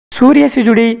सूर्य से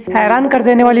जुड़ी हैरान कर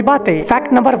देने वाली बातें।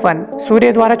 फैक्ट नंबर 1,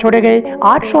 सूर्य द्वारा छोड़े गए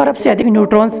 800 अरब से अधिक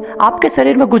न्यूट्रॉन्स आपके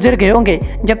शरीर में गुजर गए होंगे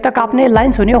जब तक आपने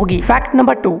लाइन सुनी होगी। फैक्ट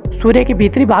नंबर 2, सूर्य के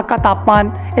भीतरी भाग का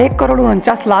तापमान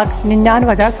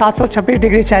 1,49,99,726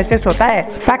 डिग्री सेल्सियस होता है।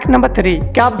 फैक्ट नंबर 3,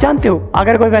 क्या आप जानते हो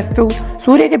अगर कोई वस्तु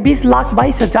सूर्य के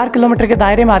 20,22,000 किलोमीटर के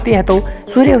दायरे में आती है तो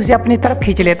सूर्य उसे अपनी तरफ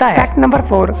खींच लेता है। फैक्ट नंबर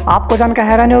 4, आपको जानकर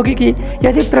हैरानी होगी कि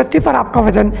यदि पृथ्वी पर आपका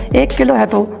वजन 1 किलो है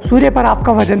तो सूर्य पर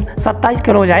आपका वजन 27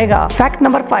 किलो हो जाएगा। फैक्ट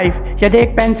नंबर 5, यदि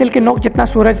एक पेंसिल की नोक जितना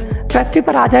सूरज पृथ्वी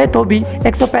पर आ जाए तो भी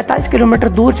 145 किलोमीटर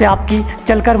दूर से आपकी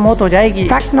जलकर मौत हो जाएगी।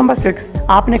 फैक्ट नंबर 6,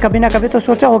 आपने कभी ना कभी तो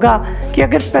सोचा होगा कि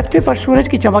अगर पृथ्वी पर सूरज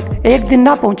की चमक एक दिन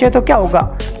ना पहुंचे तो क्या होगा,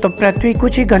 तो पृथ्वी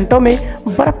कुछ ही घंटों में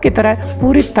बर्फ की तरह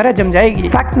पूरी तरह जम जाएगी।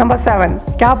 फैक्ट नंबर 7,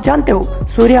 क्या आप जानते हो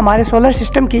सूर्य हमारे सोलर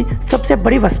सिस्टम की सबसे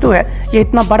बड़ी वस्तु है। ये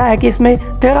इतना बड़ा है कि इसमें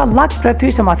 13 लाख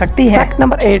पृथ्वी समा सकती है। फैक्ट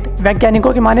नंबर 8,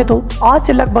 वैज्ञानिकों की माने तो आज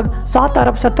से लगभग 7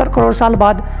 अरब 70 करोड़ साल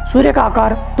बाद सूर्य का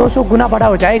आकार 200 गुना बड़ा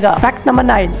हो जाएगा। फैक्ट नंबर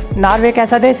 9, नॉर्वे एक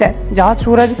ऐसा देश है जहाँ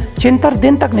सूरज 76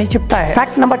 दिन तक नहीं छिपता है।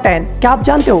 फैक्ट नंबर 10, क्या आप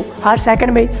जानते हो हर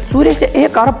सेकंड में सूर्य से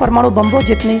 1 अरब परमाणु बम्बों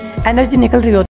जितनी एनर्जी निकल रही होती है।